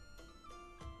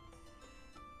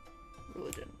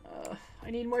 Religion.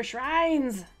 I need more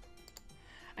shrines.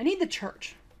 I need the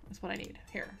church. That's what I need.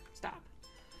 Here, stop.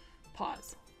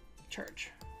 Pause.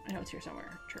 Church. I know it's here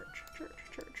somewhere. Church. Church.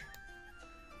 Church.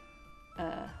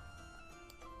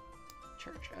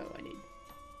 Church. Oh, I need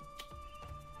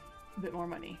a bit more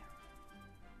money.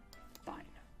 Fine.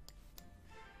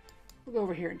 We'll go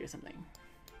over here and do something.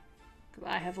 Because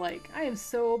I have like, I am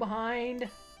so behind.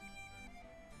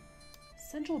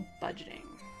 Central budgeting.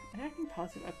 Enacting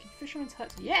positive upkeep. Fisherman's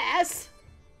hut. Yes!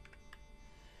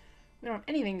 We don't have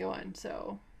anything going,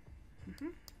 so.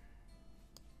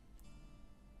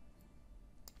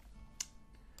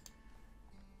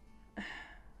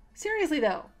 Seriously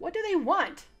though, what do they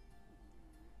want?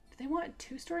 Do they want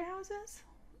 2-story houses?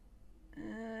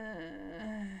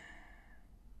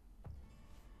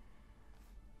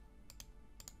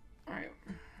 Alright.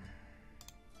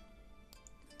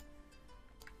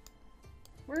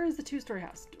 Where is the 2-story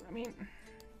house? I mean,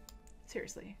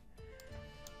 seriously.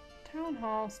 Town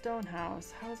hall, stone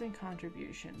house, housing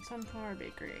contribution, sunflower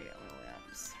bakery, oil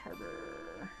lamps,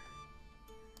 harbor,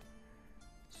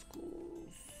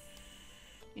 schools,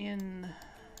 inn,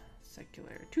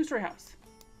 secular, 2-story house.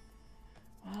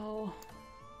 Well,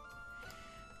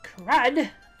 crud.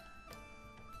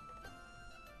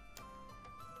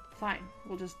 Fine,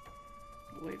 we'll just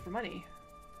wait for money.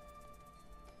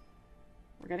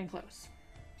 We're getting close.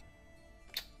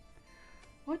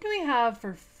 What do we have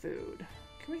for food?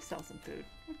 Can we sell some food?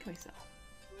 What can we sell?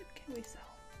 What can we sell?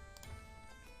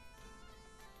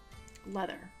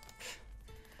 Leather.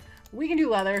 We can do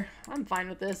leather. I'm fine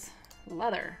with this.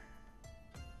 Leather.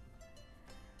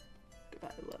 Goodbye,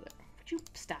 leather. Would you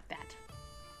stop that?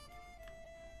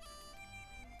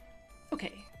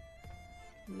 Okay.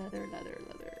 Leather, leather,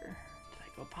 leather. Did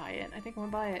I go buy it? I think I'm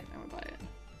gonna buy it. I'm gonna buy it.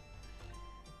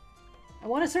 I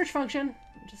want a search function.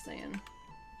 I'm just saying.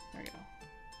 There we go.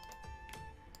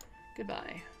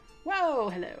 Goodbye. Whoa,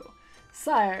 hello.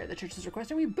 Sire, the church is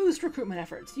requesting we boost recruitment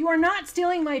efforts. You are not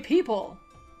stealing my people.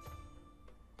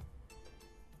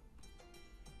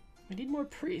 We need more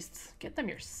priests. Get them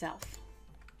yourself.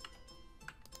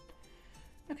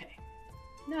 Okay.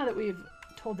 Now that we've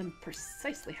told them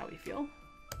precisely how we feel,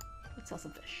 let's sell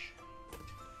some fish.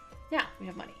 Now we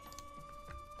have money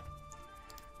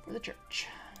for the church.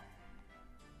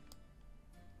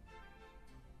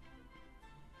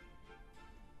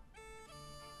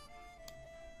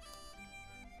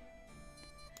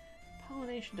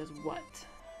 Pollination does what?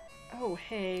 Oh,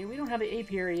 hey, we don't have the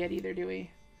apiary yet either, do we?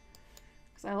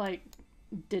 Because I, like,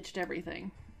 ditched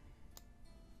everything.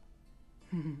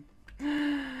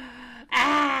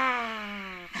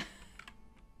 Ah!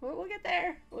 We'll get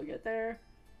there. We'll get there.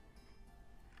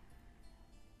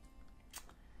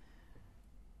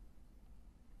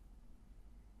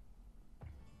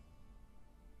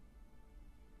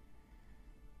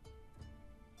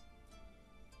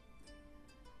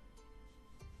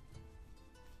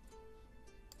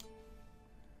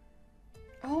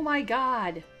 Oh my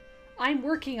god. I'm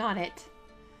working on it.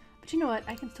 But you know what?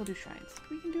 I can still do shrines.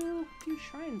 We can do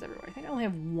shrines everywhere. I think I only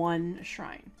have one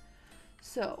shrine.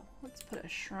 So, let's put a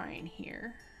shrine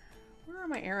here. Where are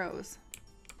my arrows?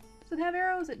 Does it have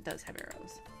arrows? It does have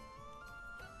arrows.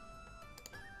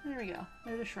 There we go.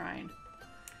 There's a shrine.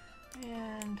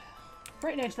 And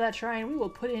right next to that shrine, we will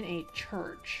put in a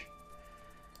church.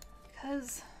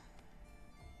 Because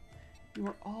you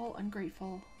are all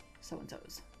ungrateful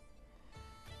so-and-sos.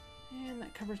 And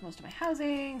that covers most of my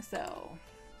housing, so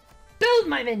build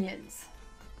my minions!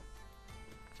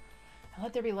 And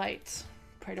let there be light.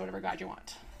 Pray to whatever god you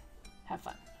want. Have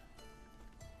fun.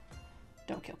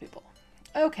 Don't kill people.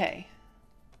 Okay.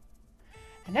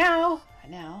 And now, I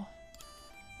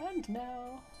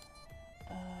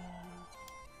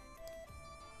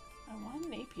want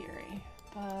an apiary,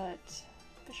 but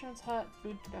fisherman's hut,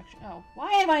 food production. Oh,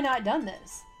 why have I not done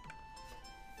this?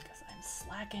 Because I'm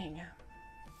slacking.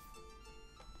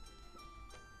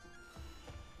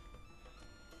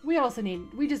 We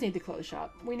just need the clothes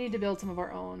shop. We need to build some of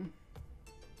our own,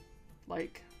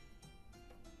 like,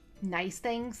 nice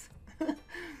things.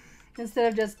 Instead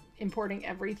of just importing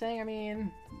everything. I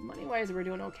mean, money-wise, we're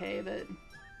doing okay, but...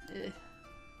 Let's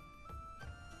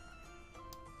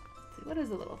see, what is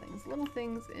the little things? Little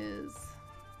things is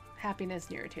happiness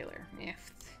near a tailor. Yeah.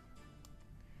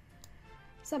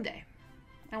 Someday.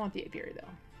 I want the apiary, though.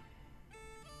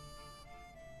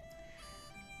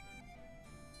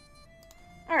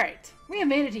 Alright, we have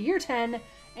made it to year 10,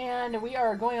 and we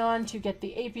are going on to get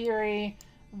the apiary,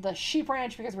 the sheep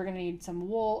ranch, because we're going to need some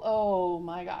wool. Oh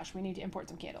my gosh, we need to import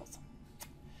some candles.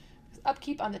 Because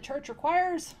upkeep on the church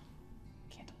requires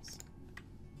candles.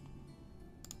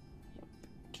 Yep,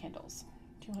 candles.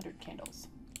 200 candles.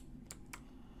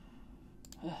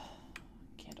 Ugh,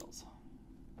 candles.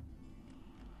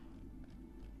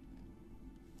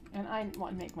 And I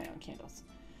want to make my own candles.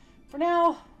 For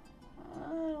now, I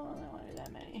don't want to do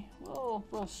that many. We'll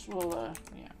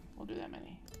do that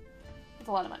many. That's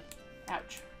a lot of money.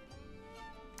 Ouch.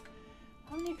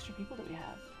 How many extra people do we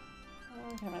have? Oh,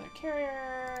 we have another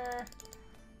carrier.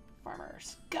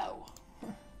 Farmers, go.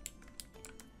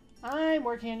 I'm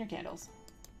working on your candles.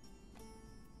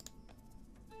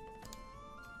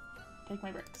 Take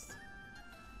my bricks.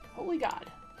 Holy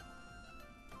God.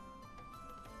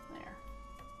 There.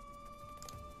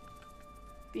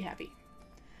 Be happy.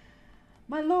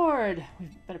 My lord,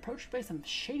 we've been approached by some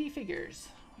shady figures.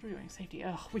 What are we doing? Safety.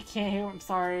 Oh, we can't. I'm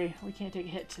sorry. We can't take a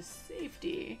hit to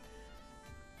safety.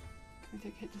 Can we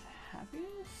take a hit to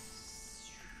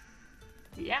happiness?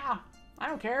 Yeah, I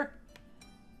don't care.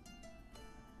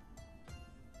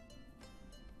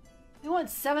 They want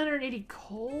 780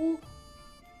 coal?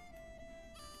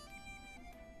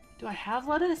 Do I have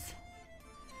lettuce?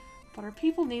 But our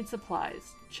people need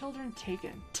supplies. Children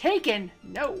taken. Taken?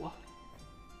 No!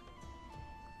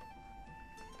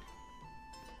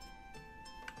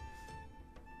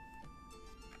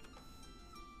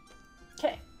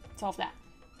 Okay, solve that.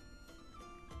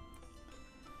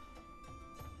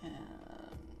 And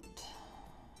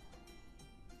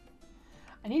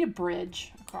I need a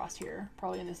bridge across here,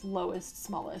 probably in this lowest,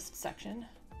 smallest section.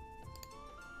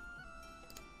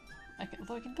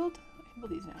 Although I can build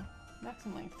these now.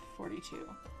 Maximum length 42.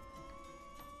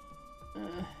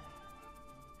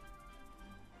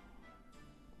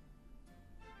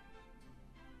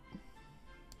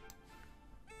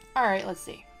 All right, let's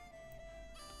see.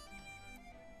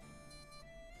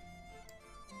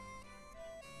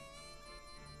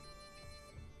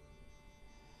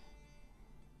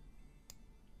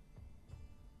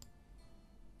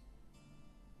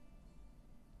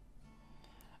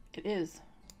 It is.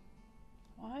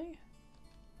 Why?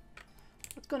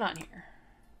 What's going on here?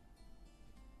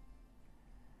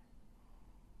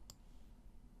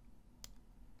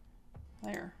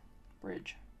 There.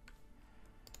 Bridge.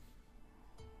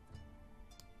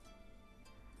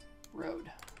 Road.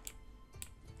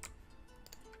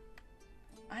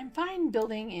 I'm fine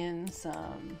building in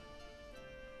some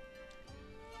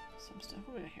stuff. What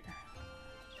do we got here?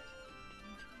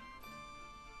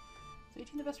 Is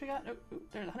 18 the best we got? Oh,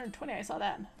 there's 120. I saw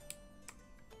that.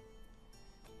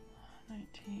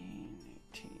 19,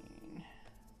 18.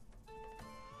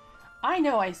 I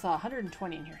know I saw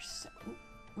 120 in here. So,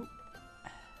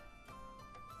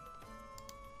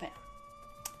 bam.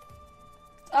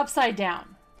 It's upside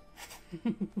down.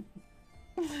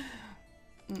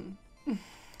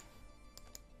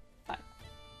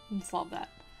 Fine. Solve that.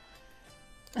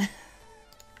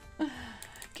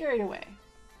 Carried away.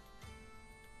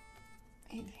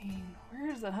 18.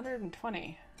 Where's the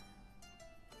 120?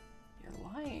 You're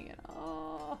lying.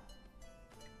 Oh.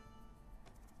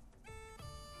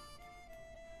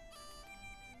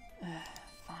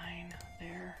 Fine.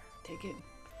 There. Take it.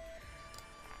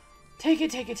 Take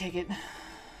it, take it, take it.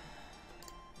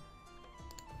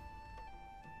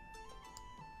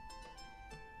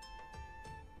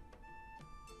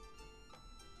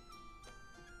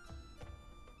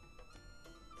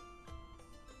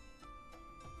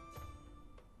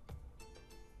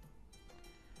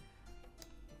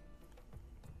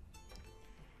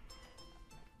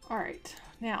 All right,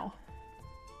 now,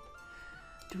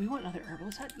 do we want another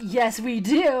herbalist hut? Yes, we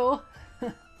do!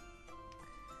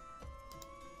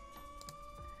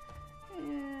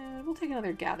 And we'll take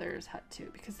another gatherer's hut too,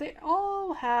 because they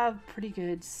all have pretty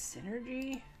good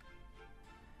synergy.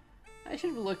 I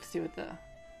should have looked to see what the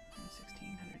 116,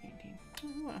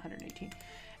 118, we want 118.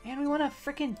 And we want a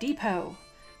freaking depot.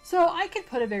 So I could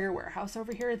put a bigger warehouse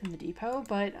over here than the depot,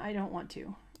 but I don't want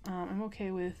to. I'm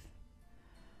okay with...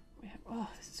 Oh,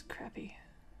 this is crappy.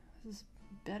 This is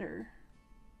better.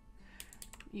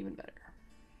 Even better.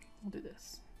 We'll do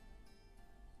this.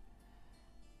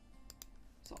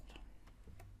 Solved.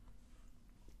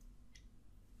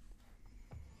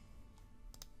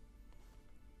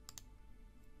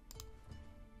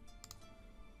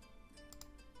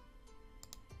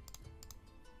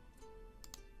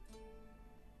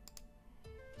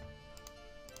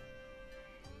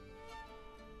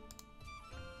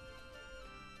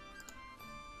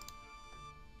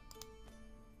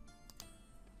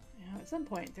 some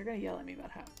point, they're going to yell at me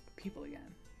about how people again.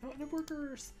 Not enough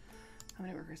workers. How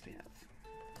many workers do we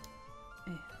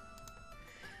have?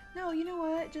 No, you know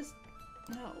what? Just,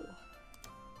 no.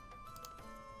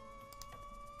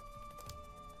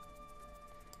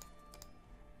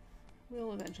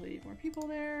 We'll eventually need more people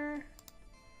there.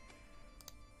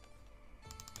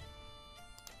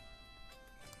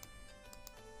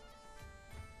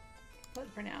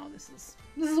 But for now, this is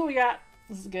what we got.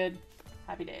 This is good.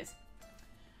 Happy days.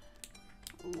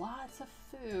 Lots of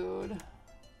food.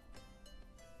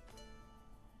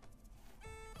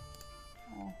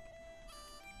 Oh.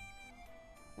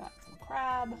 Got some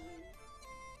crab.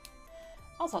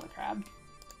 I'll sell the crab.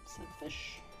 Sell the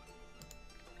fish.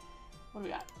 What do we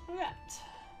got? What do we got?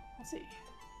 Let's see.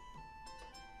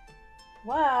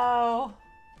 Wow.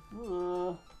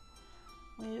 Ugh.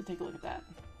 We need to take a look at that.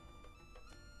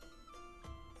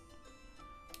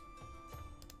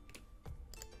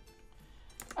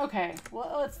 Okay,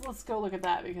 well, let's go look at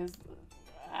that because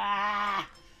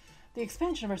the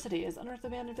expansion of our city is unearthed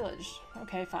abandoned village.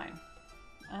 Okay, fine.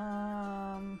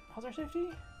 How's our safety?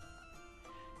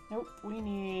 Nope, we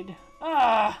need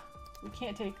we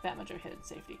can't take that much of a hit in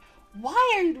safety.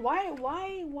 Why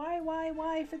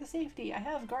for the safety? I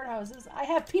have guardhouses. I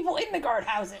have people in the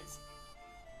guardhouses.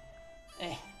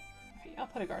 Okay, I'll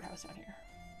put a guardhouse down here.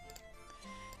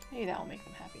 Maybe that will make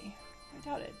them happy. I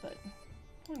doubt it, but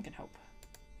one can hope.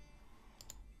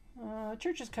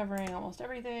 Church is covering almost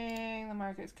everything. The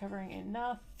market is covering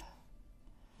enough.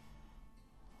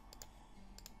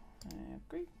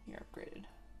 Upgrade. You're upgraded.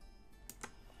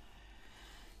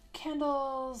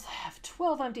 Candles. I have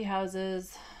 12 empty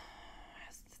houses.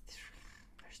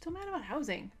 They're still mad about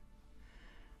housing.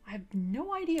 I have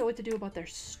no idea what to do about their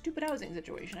stupid housing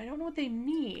situation. I don't know what they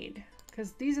need.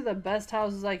 Because these are the best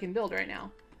houses I can build right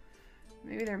now.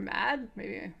 Maybe they're mad?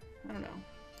 Maybe. I don't know.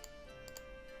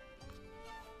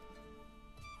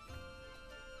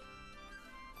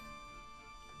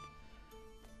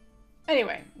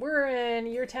 Anyway, we're in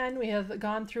year 10. We have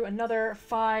gone through another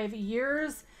 5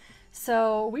 years.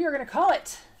 So we are going to call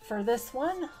it for this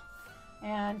one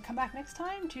and come back next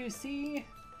time to see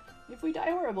if we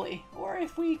die horribly or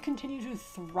if we continue to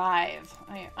thrive.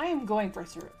 I am going for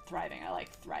thriving. I like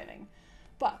thriving,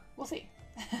 but we'll see.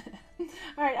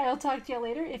 All right, I'll talk to you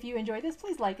later. If you enjoyed this,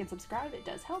 please like and subscribe. It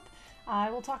does help. I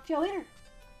will talk to you later.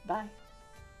 Bye.